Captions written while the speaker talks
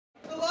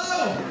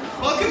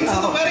Welcome to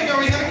the wedding. Are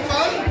we having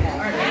fun?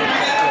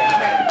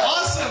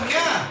 Awesome,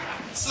 yeah.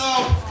 So,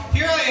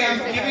 here I am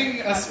giving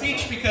a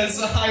speech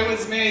because I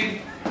was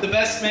made the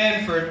best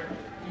man for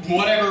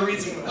whatever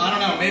reason. I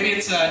don't know, maybe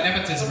it's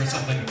nepotism or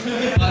something.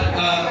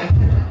 But,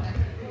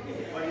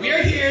 we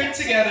are here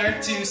together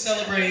to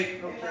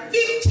celebrate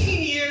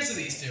 15 years of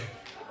these two.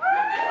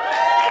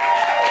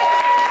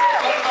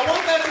 I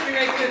want that to be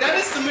right clear. That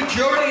is the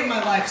majority of my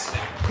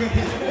lifespan.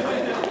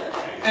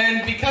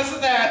 And because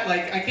of that,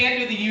 like, I can't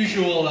do the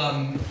usual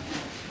man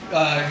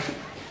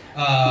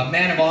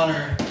of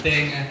honor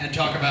thing and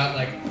talk about,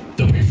 like,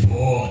 the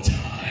before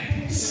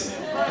times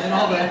and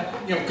all the,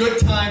 you know, good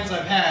times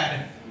I've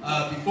had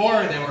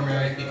before they were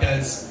married,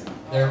 because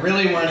there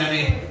really weren't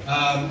any.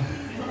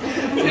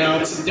 You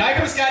know, some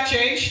diapers got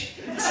changed.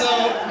 So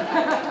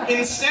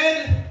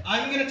instead,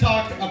 I'm going to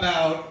talk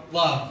about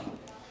love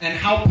and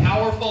how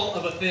powerful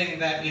of a thing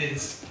that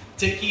is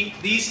to keep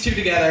these two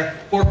together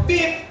for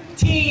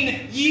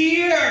 15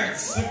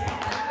 years. Yeah.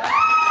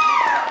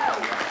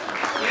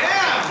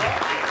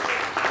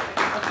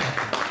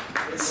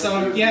 Okay.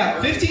 So yeah,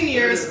 15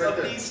 years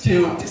of these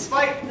two,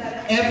 despite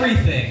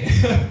everything.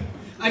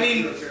 I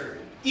mean,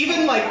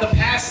 even like the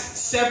past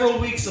several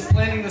weeks of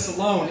planning this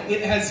alone,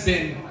 it has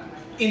been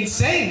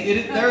insane.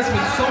 There has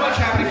been so much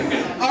happening.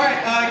 All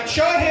right,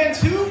 show of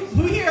hands.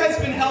 Who here has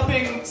been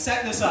helping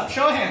set this up?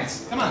 Show of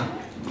hands. Come on.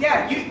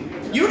 Yeah,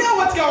 you know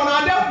what's going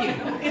on, don't you?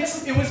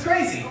 It was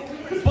crazy.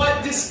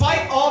 But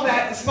despite all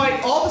that,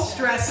 despite all the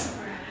stress,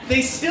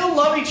 they still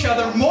love each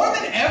other more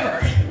than ever.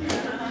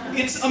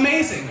 It's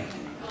amazing.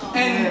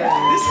 And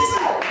this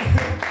isn't.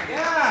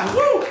 Yeah.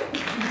 Woo.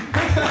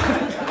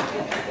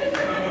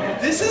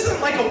 This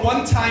isn't like a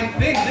one-time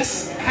thing.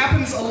 This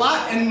happens a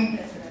lot, and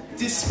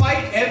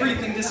despite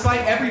everything,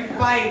 despite every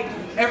fight,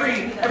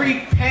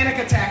 every panic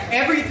attack,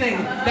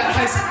 everything that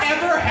has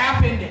ever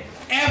happened,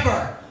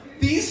 ever,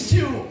 these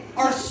two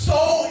are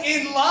so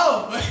in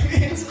love.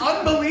 It's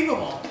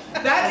unbelievable.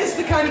 That is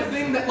the kind of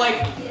thing that,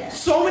 like,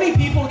 so many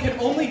people can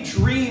only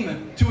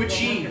dream to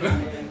achieve.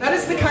 That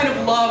is the kind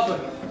of love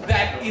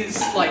that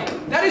is, like,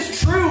 that is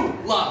true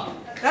love.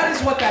 That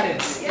is what that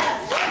is.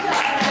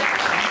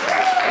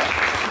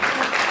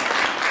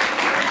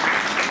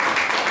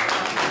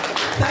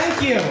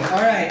 Thank you.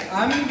 All right,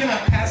 I'm gonna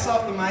pass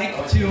off the mic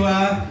to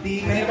the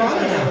maid of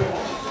honor now.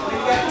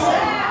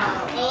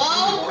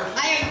 Hello,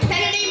 I am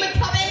Kennedy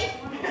McCubbin,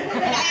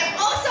 and I am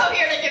also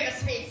here to give a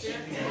speech.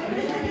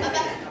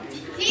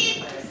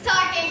 He's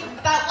talking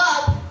about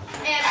love,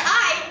 and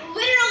I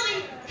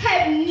literally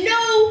have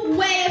no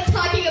way of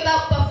talking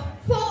about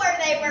before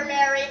they were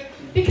married,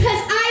 because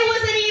I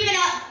wasn't even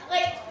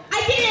I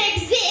didn't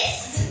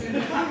exist.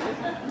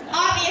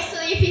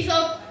 Obviously,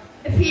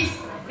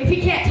 if he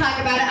can't talk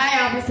about it,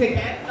 I obviously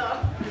can't.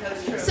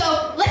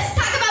 So let's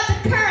talk about the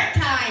current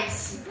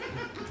times.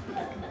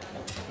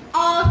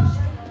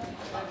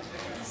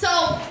 So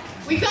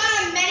we've gone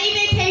on many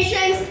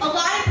vacations, a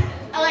lot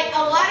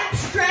of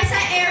stress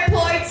at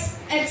airports,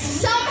 and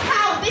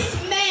somehow this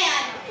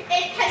man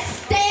has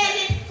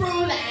standed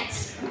through that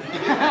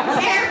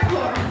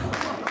airport.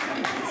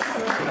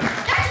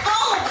 That's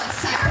all of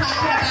us I'm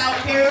talking about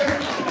here.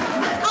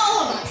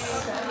 All of us.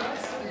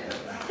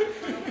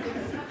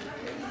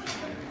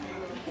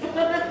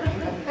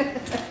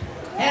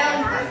 And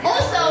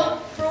also,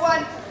 for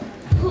one,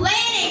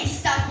 planning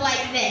stuff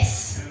like this.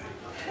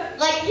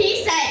 Like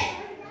he said,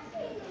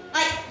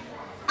 like,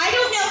 I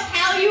don't know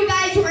how you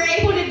guys were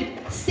able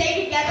to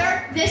stay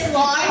together this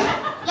long.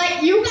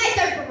 Like, you guys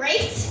are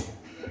great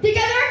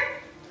together.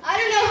 I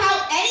don't know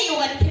how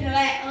anyone can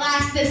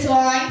last this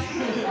long.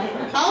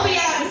 I'll be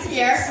honest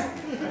here.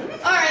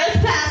 All right, let's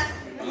pass.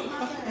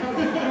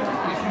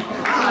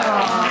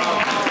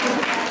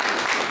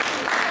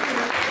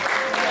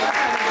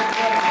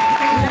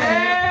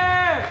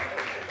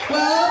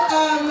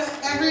 Well,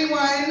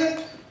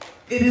 everyone,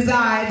 it is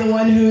I, the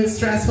one who is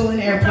stressful in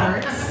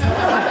airports,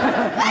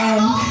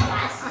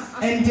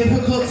 and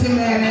difficult to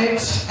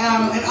manage,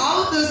 and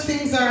all of those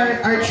things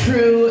are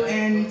true,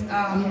 and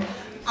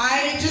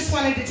I just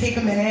wanted to take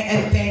a minute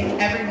and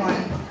thank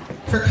everyone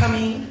for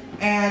coming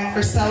and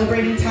for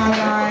celebrating Tom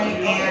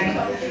and and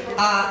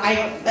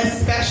I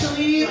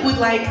especially would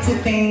like to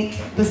thank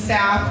the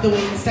staff, the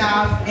wait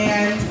staff,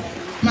 and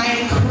my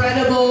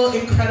incredible,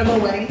 incredible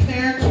wedding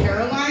planner,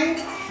 Caroline.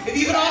 If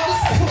you could all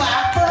just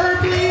clap for her,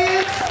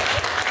 please.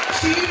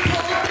 She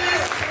pulled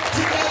this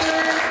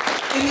together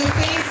in the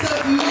face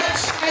of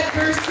much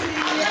adversity,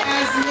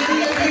 as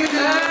many of you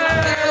know,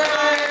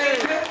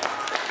 Caroline.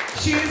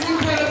 She was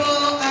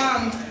incredible,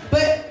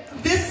 but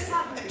this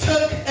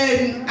took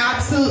an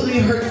absolutely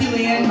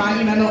Herculean,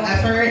 monumental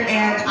effort,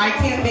 and I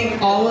can't thank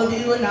all of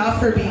you enough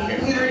for being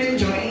here and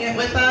enjoying it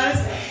with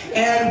us.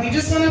 And we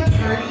just want to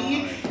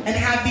party and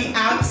have the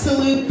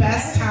absolute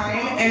best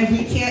time, and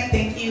we can't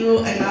thank you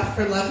enough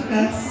for loving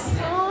us.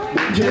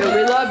 Yeah,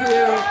 we love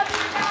you.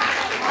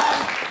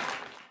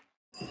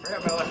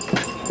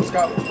 Let's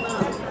go.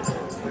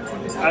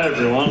 Hi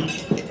everyone.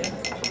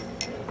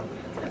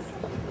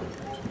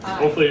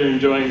 Hopefully you're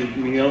enjoying the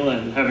meal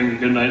and having a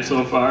good night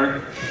so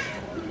far.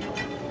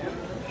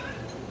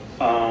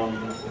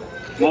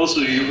 most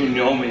of you who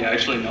know me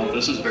actually know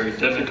this is very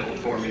difficult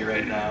for me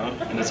right now,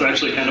 and it's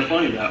actually kind of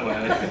funny that way.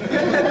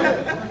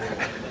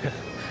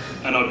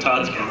 I know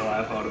Todd's getting a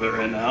laugh out of it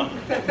right now.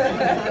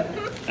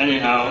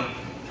 Anyhow,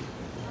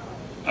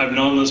 I've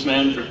known this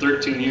man for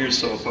 13 years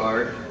so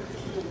far,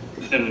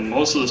 and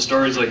most of the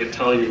stories I could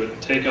tell you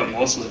would take up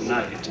most of the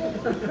night,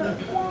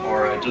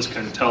 or I just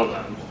couldn't tell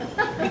them.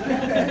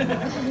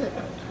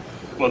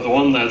 But the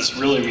one that's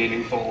really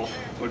meaningful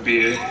would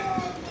be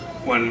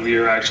when we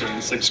were actually in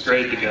 6th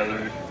grade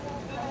together.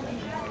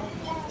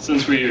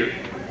 Since we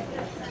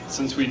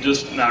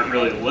just not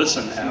really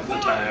listen half the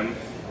time,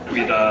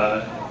 we'd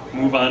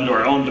move on to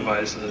our own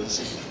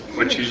devices,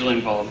 which usually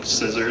involved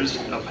scissors,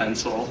 a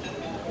pencil,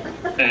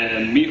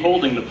 and me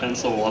holding the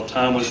pencil while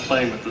Tom was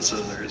playing with the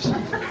scissors.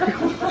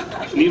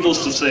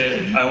 Needless to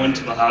say, I went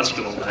to the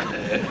hospital that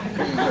day.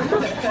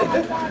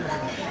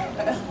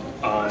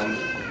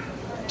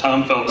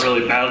 Tom felt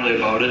really badly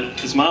about it.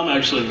 His mom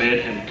actually made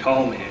him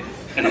call me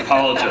and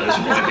apologize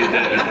for what he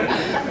did.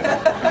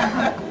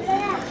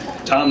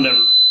 Tom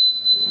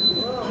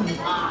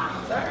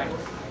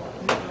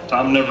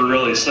never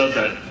really said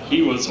that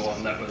he was the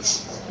one that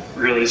was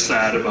really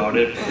sad about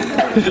it.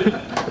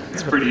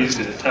 It's pretty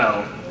easy to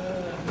tell.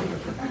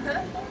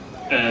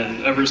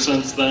 And ever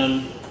since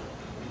then,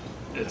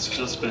 it's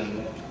just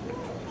been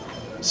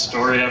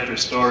story after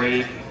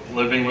story,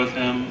 living with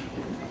him,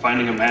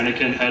 finding a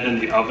mannequin head in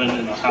the oven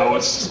in the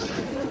house,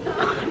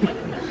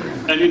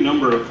 any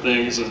number of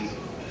things, and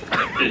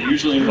it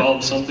usually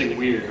involves something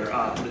weird or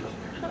odd.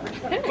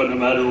 But no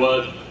matter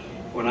what,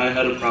 when I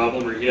had a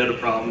problem or he had a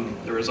problem,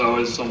 there was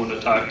always someone to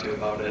talk to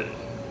about it.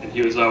 And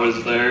he was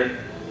always there,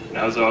 and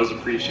I was always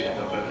appreciative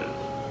of it.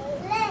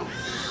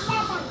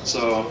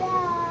 So,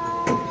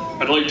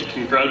 I'd like to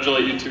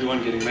congratulate you two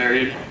on getting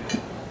married.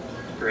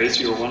 Grace,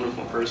 you're a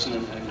wonderful person,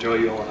 and I enjoy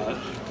you a lot.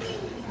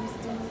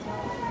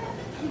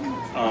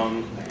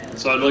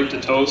 So I'd like to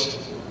toast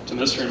to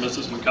Mr. and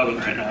Mrs. McCubbin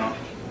right now.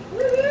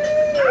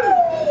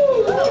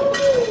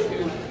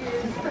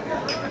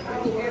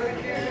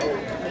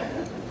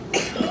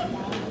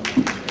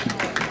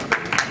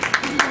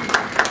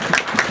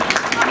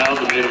 Now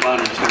the maid of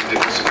honor to make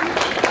a speech.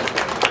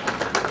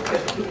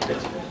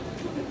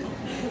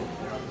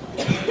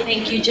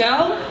 Thank you,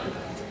 Joe.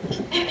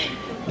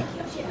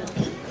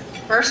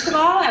 First of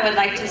all, I would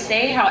like to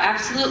say how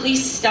absolutely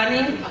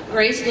stunning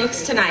Grace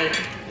looks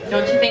tonight.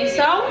 Don't you think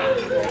so?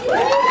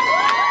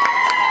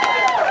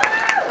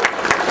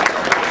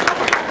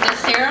 The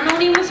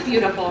ceremony was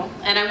beautiful,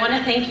 and I want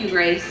to thank you,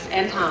 Grace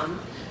and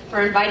Tom,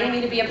 for inviting me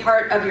to be a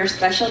part of your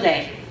special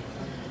day.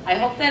 I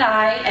hope that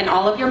I and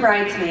all of your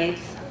bridesmaids,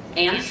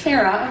 and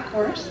Sarah, of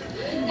course,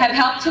 have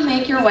helped to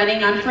make your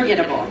wedding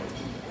unforgettable.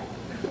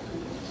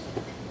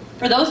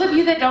 For those of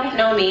you that don't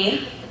know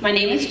me, my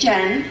name is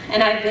Jen,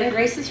 and I've been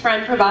Grace's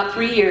friend for about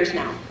 3 years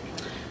now.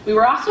 We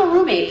were also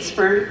roommates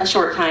for a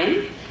short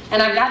time,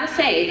 and I've got to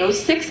say, those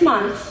 6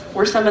 months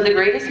were some of the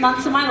greatest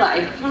months of my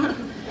life.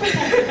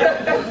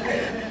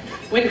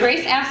 When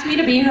Grace asked me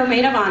to be her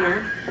maid of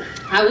honor,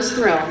 I was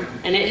thrilled,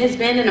 and it has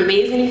been an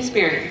amazing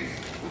experience.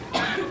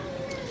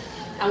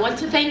 I want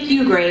to thank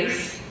you,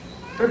 Grace,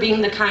 for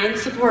being the kind,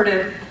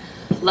 supportive,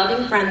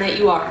 loving friend that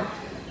you are.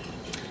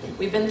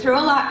 We've been through a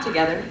lot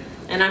together,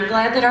 and I'm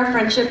glad that our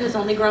friendship has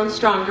only grown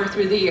stronger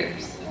through the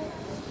years.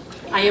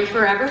 I am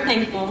forever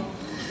thankful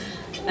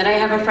that I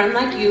have a friend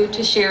like you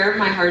to share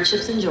my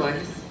hardships and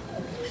joys.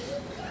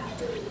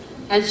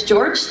 As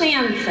George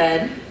Sand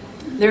said,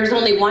 there's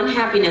only one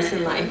happiness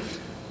in life,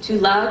 to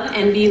love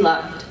and be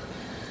loved.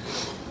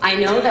 I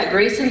know that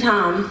Grace and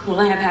Tom will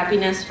have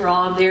happiness for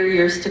all of their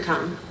years to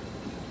come.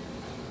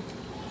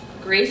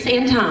 Grace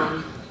and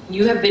Tom,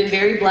 you have been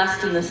very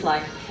blessed in this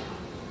life.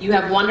 You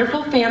have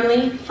wonderful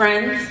family,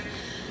 friends,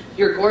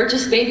 your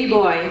gorgeous baby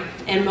boy,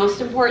 and most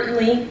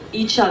importantly,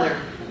 each other.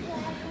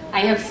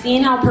 I have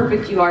seen how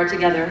perfect you are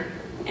together,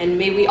 and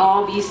may we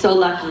all be so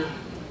lucky.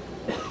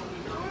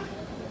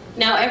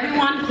 Now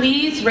everyone,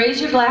 please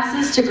raise your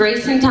glasses to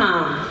Grace and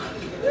Tom.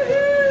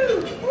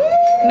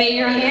 May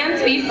your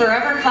hands be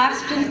forever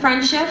clasped in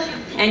friendship,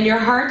 and your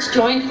hearts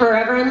joined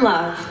forever in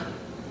love.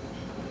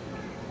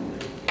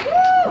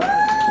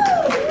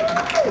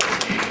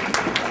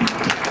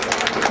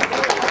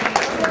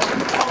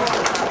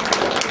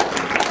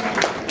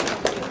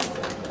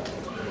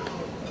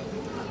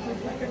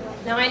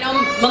 Now I know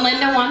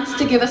Melinda wants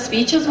to give a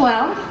speech as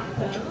well.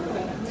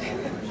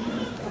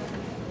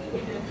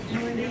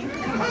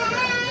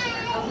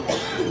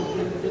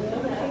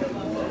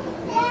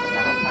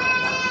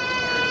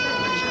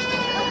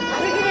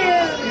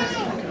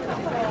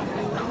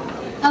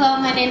 Hello,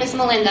 my name is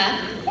Melinda.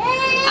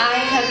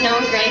 I have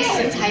known Grace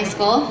since high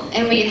school,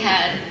 and we've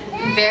had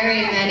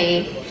very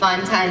many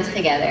fun times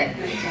together.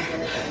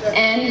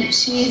 And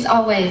she's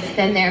always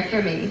been there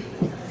for me.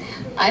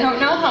 I don't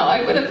know how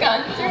I would have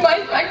gone through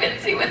my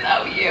pregnancy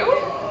without you.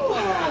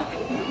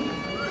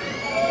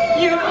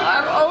 You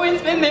have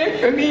always been there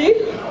for me,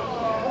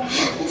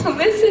 to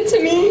listen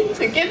to me,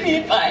 to give me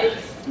advice,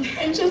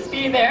 and just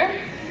be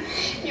there.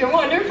 You're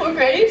wonderful,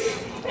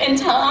 Grace. And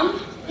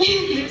Tom,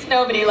 There's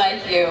nobody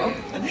like you.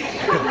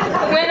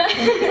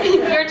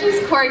 You're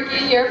just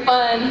quirky, you're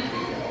fun.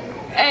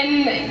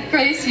 And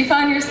Grace, you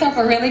found yourself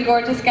a really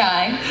gorgeous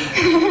guy.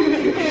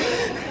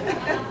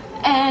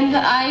 And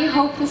I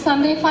hope to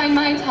someday find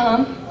my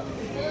Tom.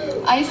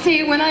 I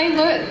see, when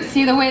I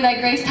see the way that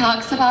Grace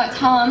talks about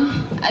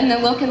Tom and the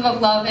look of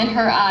love in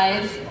her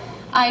eyes,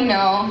 I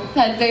know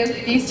that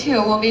these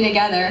two will be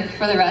together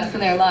for the rest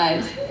of their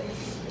lives.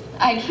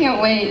 I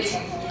can't wait.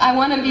 I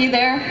want to be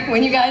there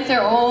when you guys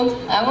are old.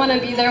 I want to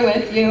be there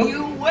with you.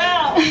 You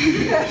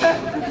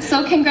will!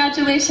 So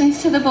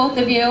congratulations to the both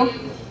of you.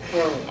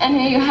 And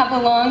may you have a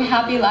long,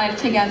 happy life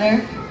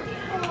together.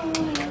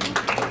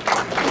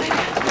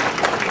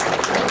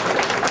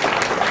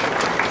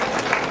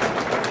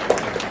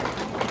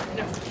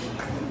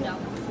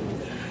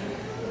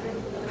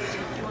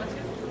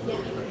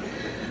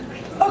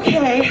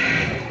 Okay,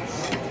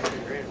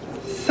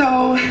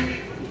 so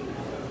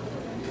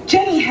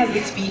Jenny has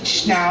a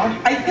speech now.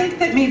 I think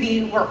that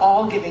maybe we're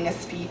all giving a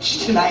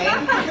speech tonight.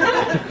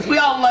 We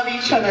all love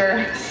each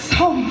other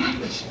so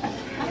much.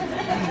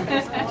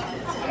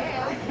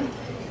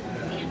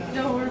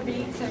 No, we're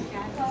being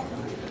sarcastic.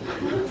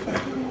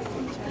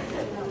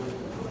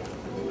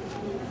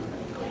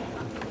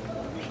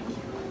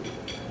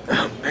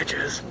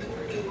 Bitches.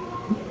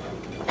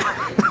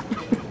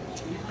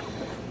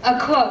 A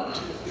quote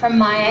from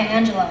Maya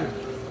Angelou.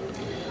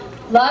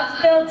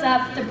 Love builds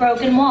up the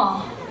broken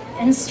wall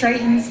and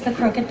straightens the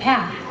crooked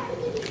path.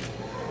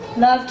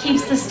 Love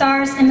keeps the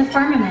stars in the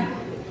firmament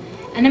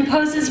and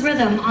imposes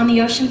rhythm on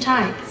the ocean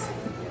tides.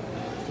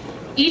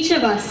 Each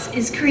of us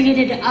is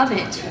created of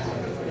it,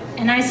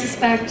 and I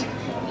suspect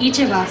each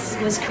of us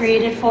was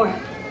created for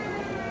it.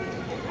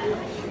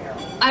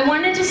 I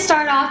wanted to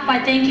start off by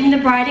thanking the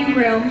bride and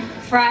groom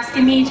for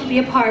asking me to be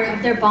a part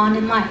of their bond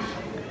in life.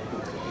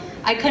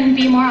 I couldn't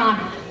be more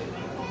honored.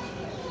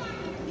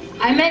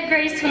 I met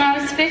Grace when I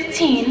was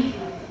 15,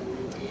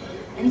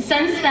 and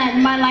since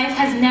then, my life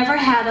has never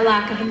had a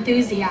lack of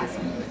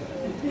enthusiasm.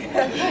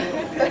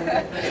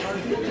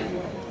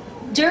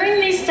 During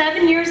these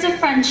 7 years of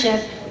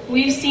friendship,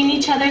 we've seen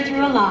each other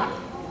through a lot.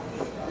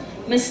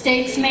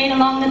 Mistakes made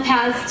along the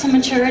paths to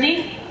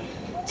maturity,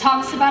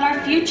 talks about our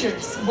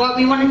futures, what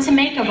we wanted to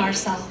make of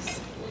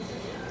ourselves,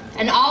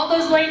 and all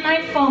those late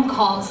night phone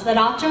calls that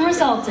often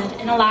resulted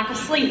in a lack of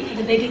sleep for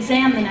the big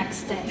exam the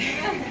next day.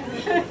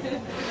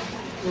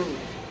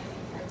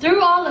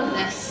 Through all of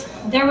this,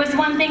 there was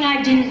one thing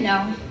I didn't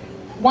know,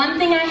 one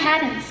thing I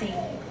hadn't seen.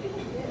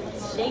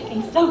 It's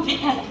shaking so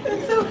bad.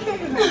 It's okay.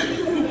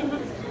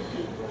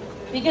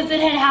 Because it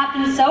had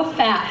happened so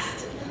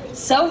fast,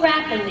 so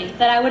rapidly,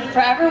 that I would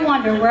forever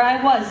wonder where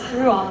I was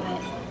through all of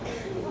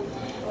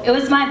it. It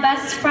was my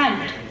best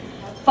friend,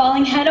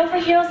 falling head over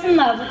heels in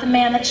love with the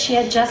man that she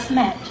had just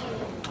met.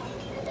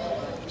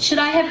 Should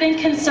I have been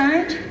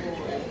concerned?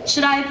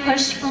 Should I have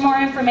pushed for more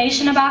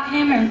information about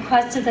him and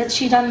requested that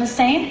she done the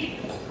same?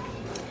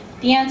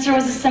 The answer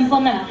was a simple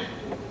no.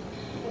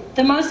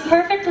 The most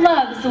perfect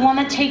love is the one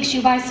that takes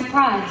you by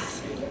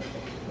surprise.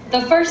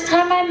 The first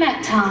time I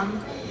met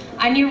Tom,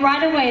 I knew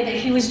right away that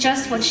he was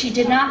just what she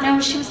did not know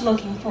she was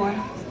looking for.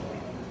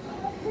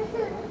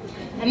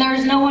 And there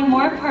is no one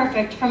more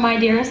perfect for my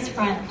dearest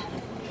friend.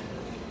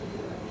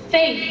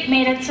 Fate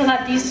made it so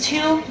that these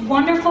two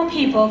wonderful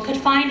people could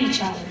find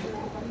each other.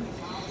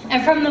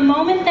 And from the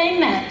moment they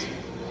met,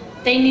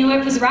 they knew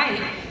it was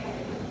right.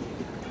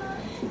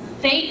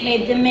 Fate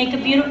made them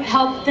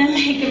helped them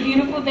make a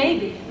beautiful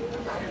baby.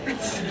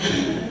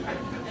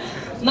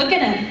 Look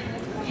at him,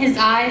 his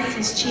eyes,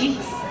 his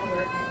cheeks.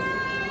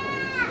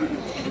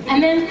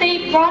 And then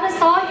fate brought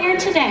us all here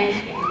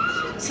today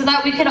so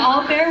that we could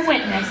all bear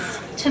witness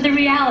to the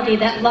reality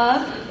that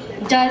love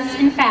does,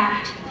 in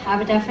fact, have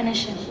a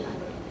definition.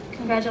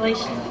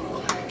 Congratulations.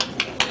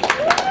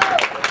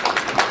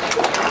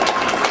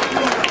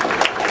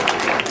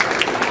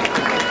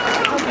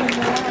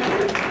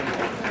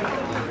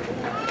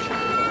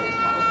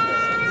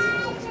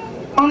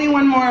 Only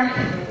one more,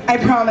 I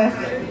promise.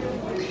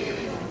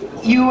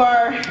 You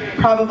are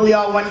probably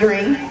all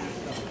wondering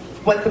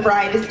what the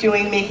bride is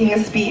doing making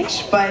a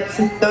speech, but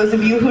those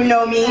of you who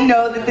know me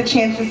know that the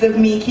chances of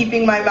me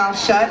keeping my mouth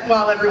shut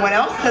while everyone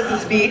else does a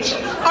speech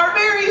are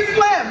very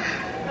slim.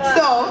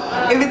 So,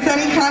 if it's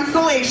any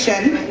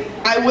consolation,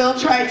 I will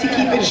try to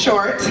keep it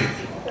short.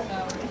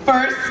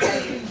 First,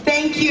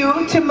 thank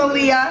you to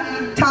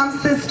Malia,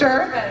 Tom's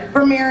sister,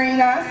 for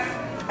marrying us.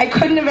 I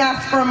couldn't have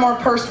asked for a more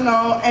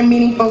personal and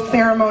meaningful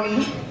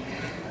ceremony.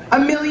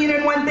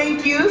 1,000,001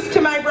 thank yous to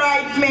my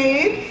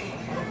bridesmaids.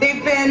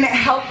 They've been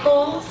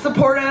helpful,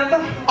 supportive,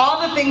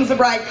 all the things a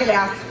bride could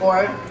ask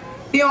for.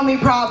 The only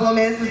problem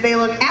is they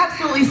look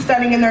absolutely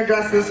stunning in their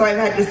dresses, so I've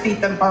had to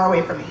seat them far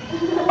away from me.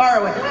 Far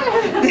away.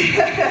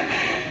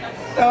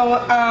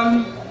 So,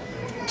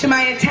 to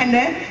my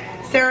attendant,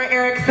 Sarah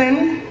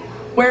Erickson,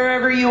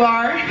 wherever you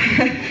are,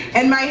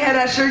 and my head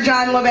usher,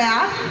 John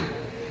Labath.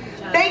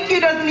 Thank you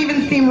doesn't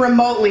even seem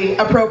remotely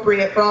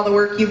appropriate for all the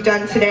work you've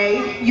done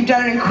today. You've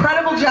done an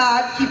incredible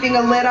job keeping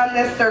a lid on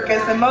this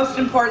circus, and most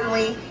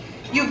importantly,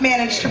 you've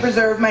managed to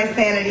preserve my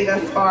sanity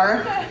thus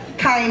far.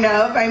 Kind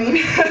of. I mean,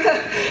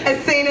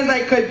 as sane as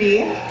I could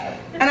be.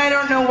 And I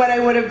don't know what I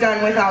would have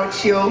done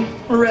without you.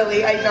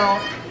 Really, I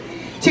don't.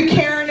 To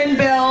Karen and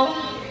Bill,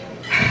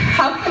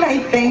 how can I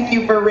thank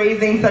you for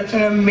raising such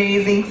an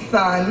amazing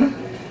son?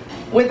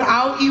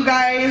 Without you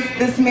guys,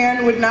 this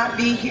man would not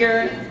be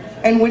here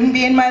and wouldn't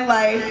be in my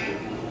life.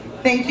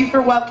 Thank you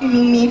for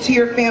welcoming me to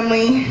your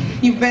family.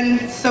 You've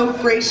been so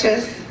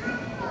gracious.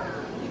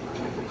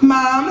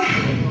 Mom,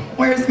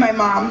 where's my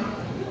mom?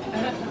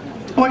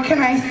 What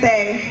can I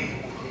say?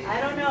 I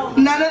don't know.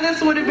 None of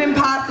this would have been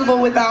possible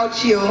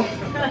without you.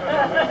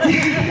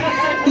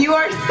 You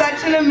are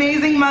such an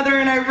amazing mother,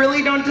 and I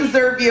really don't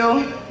deserve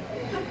you.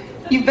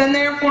 You've been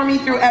there for me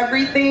through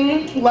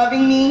everything,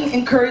 loving me,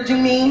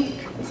 encouraging me,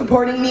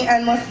 supporting me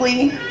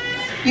endlessly.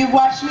 You've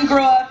watched me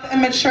grow up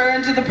and mature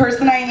into the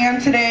person I am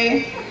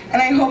today,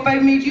 and I hope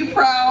I've made you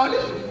proud.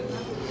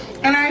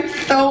 And I'm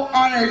so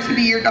honored to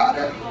be your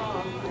daughter.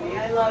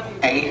 I love you.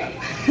 I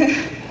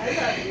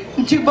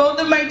am. To both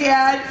of my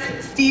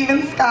dads, Steve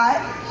and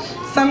Scott,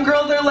 some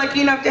girls are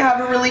lucky enough to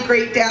have a really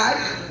great dad.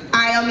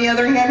 I, on the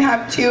other hand,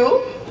 have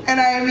two, and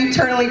I am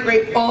eternally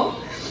grateful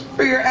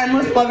for your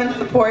endless love and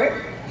support.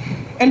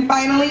 And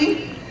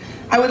finally,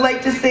 I would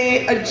like to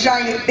say a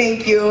giant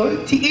thank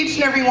you to each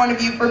and every one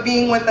of you for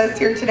being with us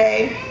here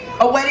today.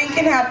 A wedding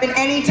can happen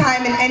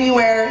anytime and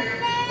anywhere,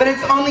 but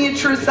it's only a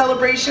true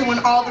celebration when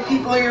all the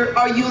people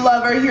you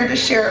love are here to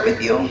share it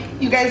with you.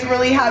 You guys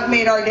really have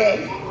made our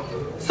day.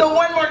 So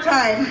one more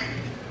time,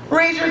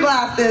 raise your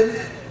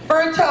glasses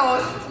for a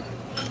toast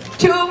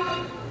to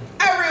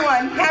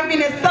everyone,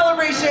 happiness,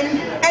 celebration,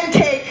 and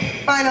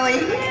cake, finally.